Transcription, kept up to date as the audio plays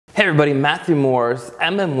Hey everybody, Matthew Moore's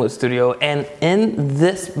Wood Studio, and in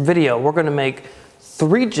this video we're going to make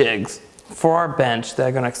 3 jigs for our bench that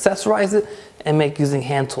are going to accessorize it and make using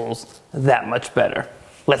hand tools that much better.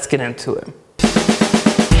 Let's get into it.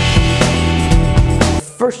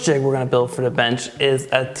 The first jig we're going to build for the bench is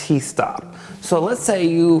a T-stop. So let's say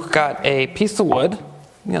you got a piece of wood,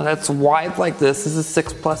 that's wide like this is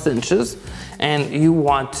 6+ inches, and you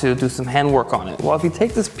want to do some hand work on it. Well, if you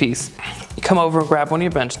take this piece, you come over and grab one of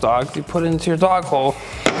your bench dogs, you put it into your dog hole,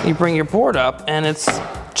 you bring your board up, and it's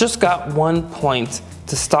just got one point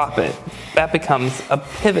to stop it. That becomes a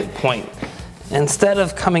pivot point. Instead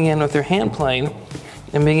of coming in with your hand plane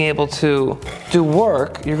and being able to do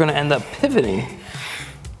work, you're gonna end up pivoting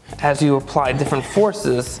as you apply different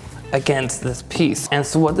forces against this piece. And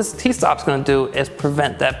so what this T-stop's gonna do is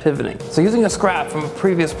prevent that pivoting. So using a scrap from a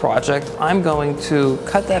previous project, I'm going to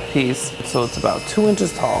cut that piece so it's about 2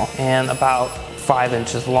 inches tall and about 5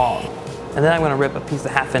 inches long. And then I'm gonna rip a piece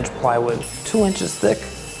of 1/2 inch plywood 2 inches thick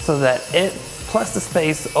so that it plus the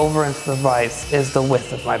space over into the vise is the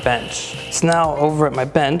width of my bench. So now over at my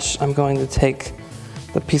bench, I'm going to take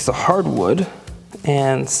the piece of hardwood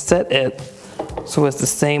and set it so it's the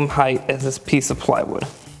same height as this piece of plywood.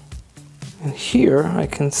 And here I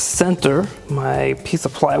can center my piece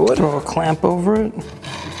of plywood, throw a clamp over it,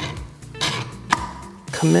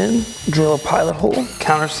 come in, drill a pilot hole,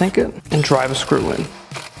 countersink it, and drive a screw in.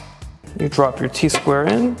 You drop your T-square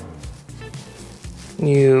in,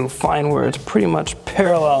 you find where it's pretty much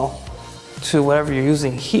parallel to whatever you're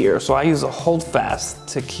using here. So I use a holdfast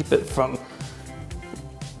to keep it from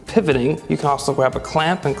pivoting. You can also grab a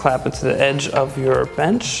clamp and clamp it to the edge of your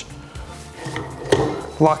bench.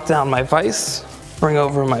 Lock down my vise, bring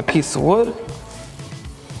over my piece of wood,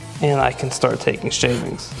 and I can start taking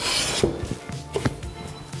shavings.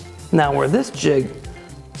 Now where this jig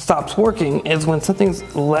stops working is when something's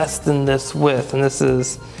less than this width, and this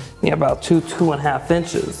is about 2.5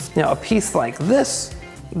 inches. A piece like this,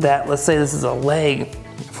 that let's say this is a leg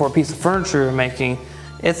for a piece of furniture you're making,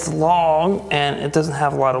 it's long and it doesn't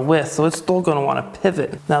have a lot of width, so it's still going to want to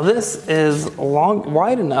pivot. Now this is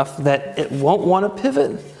wide enough that it won't want to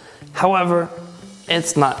pivot. However,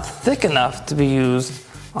 it's not thick enough to be used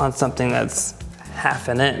on something that's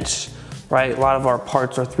 1/2 inch, right? A lot of our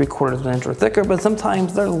parts are 3/4 inch or thicker, but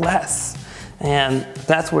sometimes they're less. And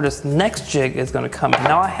that's where this next jig is going to come in.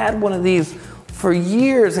 Now I had one of these for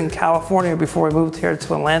years in California before we moved here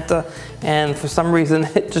to Atlanta, and for some reason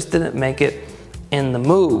it just didn't make it in the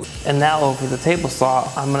move. And now over the table saw,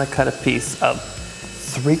 I'm gonna cut a piece of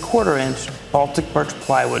 3/4 inch Baltic birch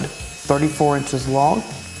plywood, 34 inches long,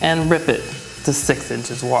 and rip it to 6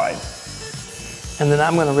 inches wide. And then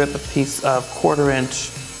I'm gonna rip a piece of 1/4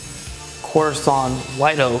 inch quarter sawn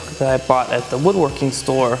white oak that I bought at the woodworking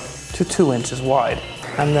store to 2 inches wide.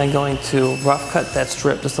 I'm then going to rough cut that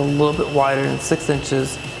strip just a little bit wider than 6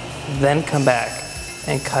 inches, then come back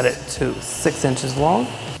and cut it to 6 inches long.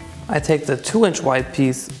 I take the 2 inch wide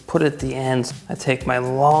piece, put it at the ends. I take my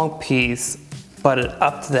long piece, butt it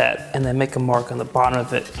up to that, and then make a mark on the bottom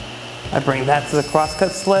of it. I bring that to the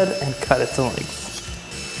crosscut sled and cut it to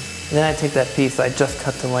length. Then I take that piece I just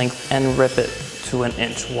cut to length and rip it to 1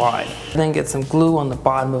 inch wide. Then get some glue on the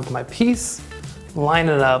bottom of my piece, line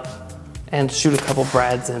it up, and shoot a couple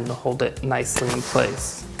brads in to hold it nicely in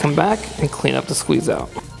place. Come back and clean up the squeeze out.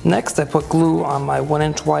 Next, I put glue on my 1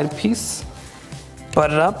 inch wide piece,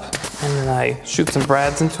 butt it up, and then I shoot some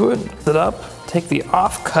brads into it, it up, take the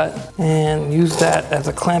off cut, and use that as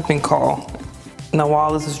a clamping caul. Now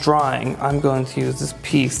while this is drying, I'm going to use this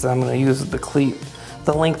piece that I'm going to use as the cleat.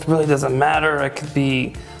 The length really doesn't matter. It could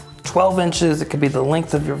be 12 inches, it could be the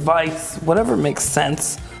length of your vise, whatever makes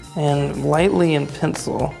sense. And lightly in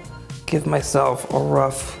pencil, give myself a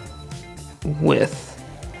rough width.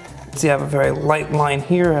 See, I have a very light line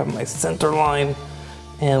here, I have my center line.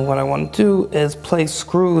 And what I want to do is place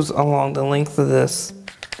screws along the length of this.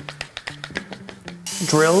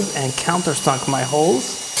 Drilled and countersunk my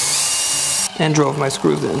holes and drove my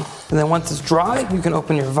screws in. And then once it's dry, you can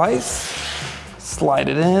open your vise, slide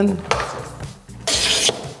it in.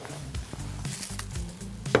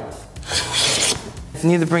 If you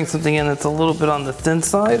need to bring something in that's a little bit on the thin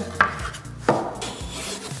side,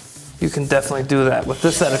 you can definitely do that. With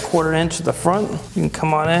this at 1/4 inch at the front, you can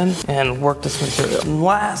come on in and work this material. And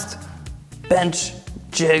last bench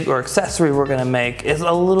jig or accessory we're gonna make is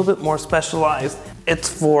a little bit more specialized. It's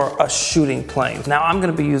for a shooting plane. Now I'm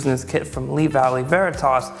gonna be using this kit from Lee Valley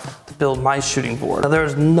Veritas to build my shooting board. Now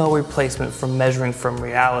there's no replacement for measuring from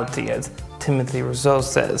reality, as Timothy Rousseau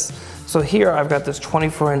says. So here I've got this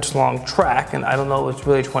 24 inch long track, and I don't know if it's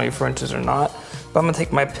really 24 inches or not, but I'm gonna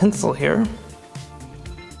take my pencil here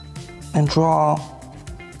and draw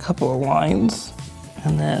a couple of lines,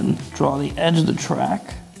 and then draw the edge of the track.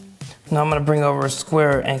 Now I'm gonna bring over a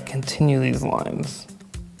square and continue these lines.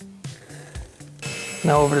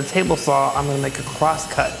 Now over the table saw, I'm gonna make a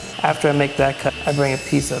cross cut. After I make that cut, I bring a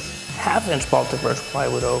piece of 1/2 inch Baltic birch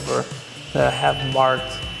plywood over that I have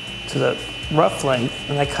marked to the rough length,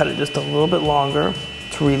 and I cut it just a little bit longer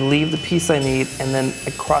to relieve the piece I need, and then I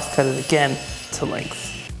cross cut it again to length.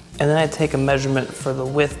 And then I take a measurement for the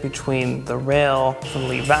width between the rail from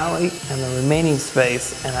Lee Valley and the remaining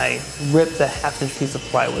space, and I rip the 1/2 inch piece of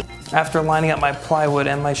plywood. After lining up my plywood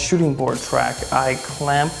and my shooting board track, I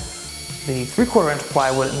clamp the 3/4 inch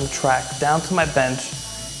plywood in the track down to my bench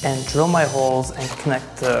and drill my holes and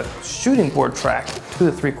connect the shooting board track to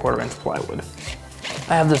the 3/4 inch plywood.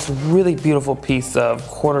 I have this really beautiful piece of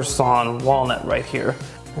quarter sawn walnut right here.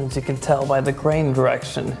 And as you can tell by the grain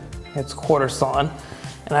direction, it's quarter sawn.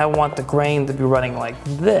 And I want the grain to be running like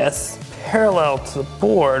this, parallel to the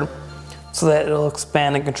board, so that it'll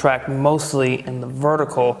expand and contract mostly in the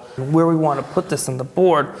vertical. Where we want to put this on the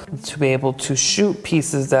board to be able to shoot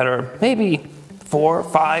pieces that are maybe 4,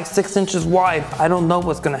 5, 6 inches wide. I don't know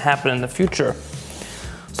what's going to happen in the future.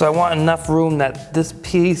 So I want enough room that this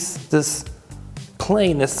piece, this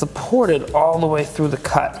plane, is supported all the way through the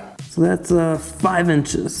cut. So that's 5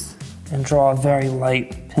 inches. And draw a very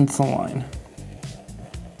light pencil line.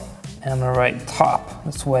 And I'm gonna write top.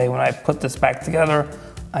 This way, when I put this back together,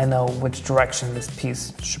 I know which direction this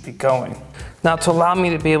piece should be going. Now, to allow me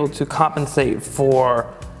to be able to compensate for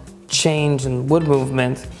change in wood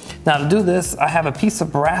movement, now to do this, I have a piece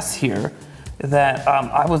of brass here that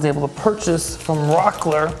I was able to purchase from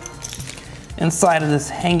Rockler inside of this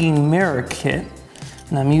hanging mirror kit.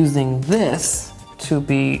 And I'm using this to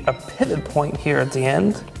be a pivot point here at the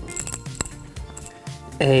end.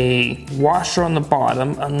 A washer on the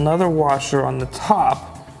bottom, another washer on the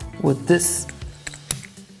top with this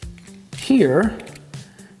here.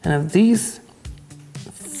 And of these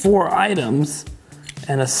 4 items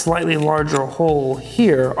and a slightly larger hole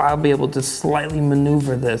here, I'll be able to slightly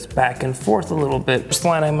maneuver this back and forth a little bit. First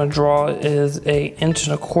line I'm gonna draw is 1.25 inches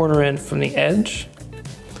in from the edge.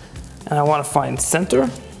 And I wanna find center.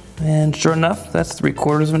 And sure enough, that's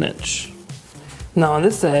 3/4 inch. Now on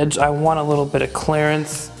this edge, I want a little bit of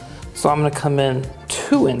clearance, so I'm gonna come in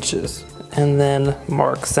 2 inches and then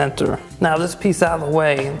mark center. Now this piece out of the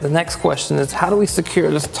way, the next question is, how do we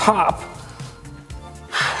secure this top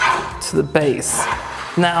to the base?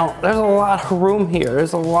 Now, there's a lot of room here,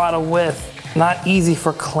 there's a lot of width, not easy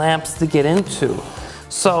for clamps to get into.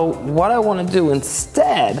 So what I wanna do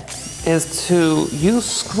instead is to use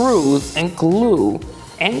screws and glue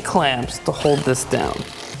and clamps to hold this down.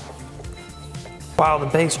 While the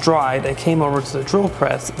base dried, I came over to the drill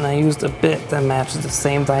press and I used a bit that matches the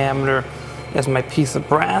same diameter as my piece of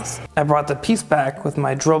brass. I brought the piece back with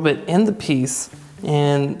my drill bit in the piece,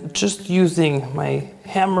 and just using my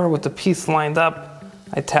hammer with the piece lined up,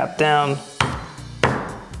 I tapped down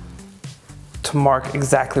to mark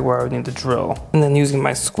exactly where I would need to drill. And then using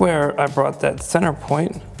my square, I brought that center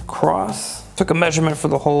point across, took a measurement for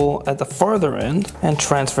the hole at the farther end, and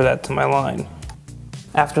transferred that to my line.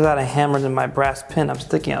 After that, I hammered in my brass pin. I'm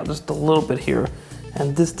sticking out just a little bit here,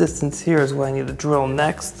 and this distance here is what I need to drill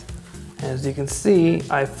next. And as you can see,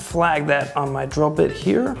 I flagged that on my drill bit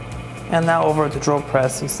here, and now over at the drill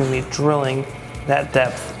press, you see me drilling that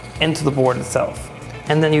depth into the board itself.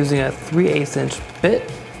 And then using a 3/8 inch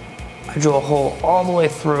bit, I drill a hole all the way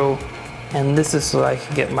through, and this is so I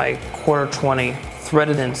can get my 1/4-20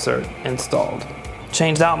 threaded insert installed.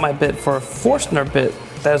 Changed out my bit for a Forstner bit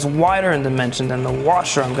that is wider in dimension than the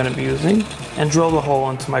washer I'm going to be using, and drill the hole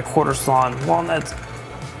into my quarter sawn walnut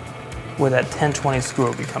where that 10/20 screw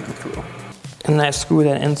will be coming through. And then I screw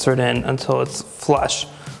that insert in until it's flush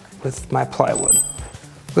with my plywood.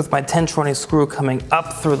 With my 10/20 screw coming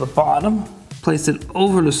up through the bottom, place it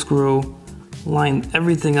over the screw, line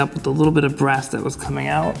everything up with a little bit of brass that was coming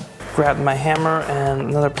out, grabbed my hammer and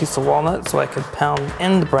another piece of walnut so I could pound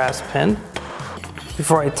in the brass pin.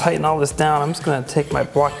 Before I tighten all this down, I'm just gonna take my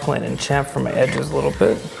block plane and chamfer my edges a little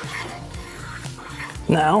bit.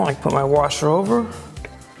 Now I put my washer over,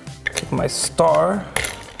 take my star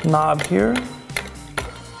knob here,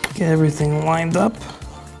 get everything lined up,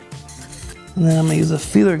 and then I'm gonna use a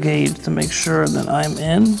feeler gauge to make sure that I'm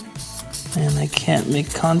in and I can't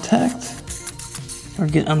make contact or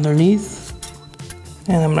get underneath.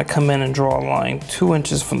 And I'm gonna come in and draw a line 2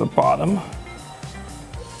 inches from the bottom.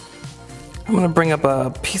 I'm gonna bring up a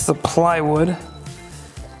piece of plywood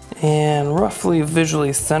and roughly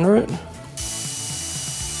visually center it.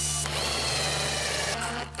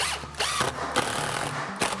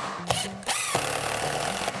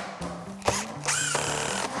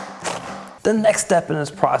 The next step in this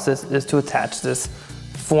process is to attach this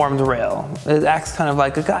formed rail. It acts kind of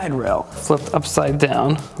like a guide rail. Flipped upside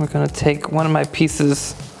down. We're gonna take one of my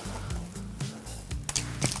pieces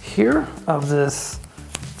here of this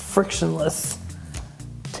frictionless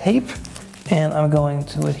tape, and I'm going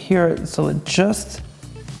to adhere it so it just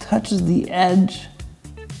touches the edge.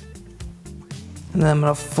 And then I'm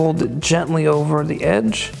gonna fold it gently over the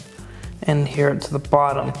edge and adhere it to the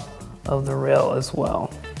bottom of the rail as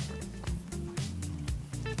well.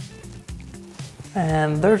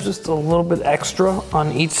 And there's just a little bit extra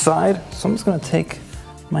on each side, so I'm just gonna take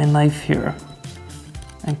my knife here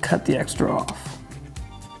and cut the extra off.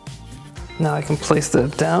 Now I can place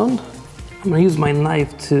that down. I'm gonna use my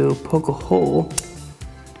knife to poke a hole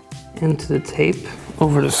into the tape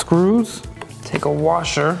over the screws, take a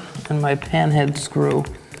washer and my pan head screw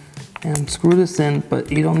and screw this in,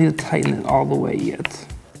 but you don't need to tighten it all the way yet.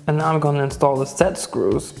 And now I'm gonna install the set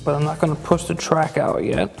screws, but I'm not gonna push the track out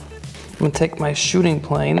yet. I'm gonna take my shooting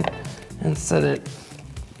plane and set it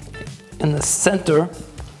in the center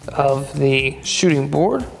of the shooting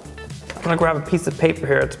board. I'm gonna grab a piece of paper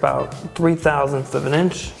here, it's about 3/1000 of an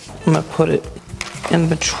inch. I'm gonna put it in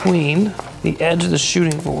between the edge of the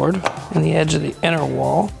shooting board and the edge of the inner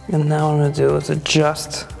wall. And now what I'm gonna do is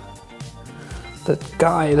adjust the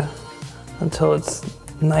guide until it's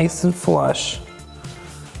nice and flush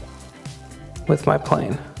with my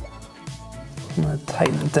plane. I'm gonna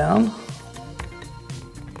tighten it down.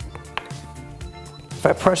 If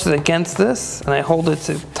I press it against this and I hold it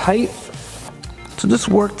tight, so just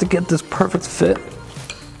work to get this perfect fit.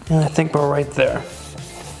 And I think we're right there.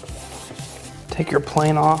 Take your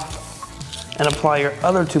plane off and apply your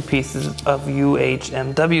other two pieces of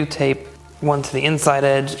UHMW tape, one to the inside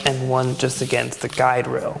edge and one just against the guide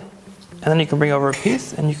rail. And then you can bring over a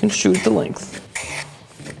piece and you can shoot the length.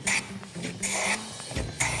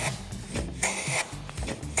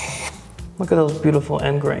 Look at those beautiful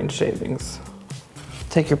end grain shavings.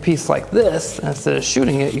 Take your piece like this, and instead of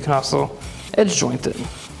shooting it, you can also edge joint it.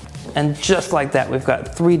 And just like that, we've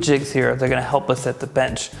got 3 jigs here. They're gonna help us at the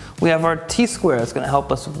bench. We have our T-square that's gonna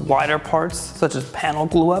help us with wider parts, such as panel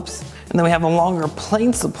glue-ups. And then we have a longer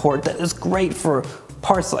plane support that is great for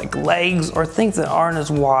parts like legs or things that aren't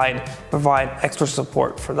as wide, provide extra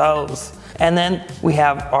support for those. And then we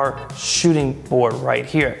have our shooting board right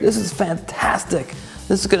here. This is fantastic.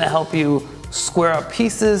 This is gonna help you square up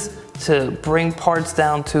pieces to bring parts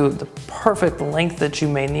down to the perfect length that you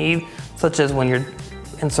may need, such as when you're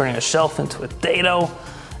inserting a shelf into a dado.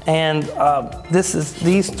 And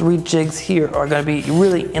these 3 jigs here are gonna be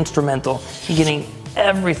really instrumental in getting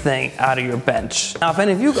everything out of your bench. Now, if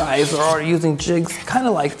any of you guys are already using jigs kind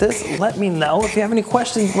of like this, let me know. If you have any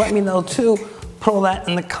questions, let me know too. Put all that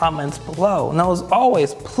in the comments below. Now, as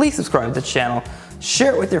always, please subscribe to the channel,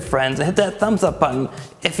 share it with your friends, and hit that thumbs up button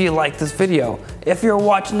if you like this video. If you're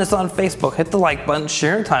watching this on Facebook, hit the like button,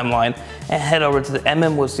 share your timeline, and head over to the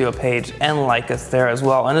Woodsteel page and like us there as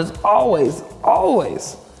well. And as always,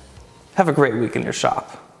 always, have a great week in your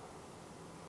shop.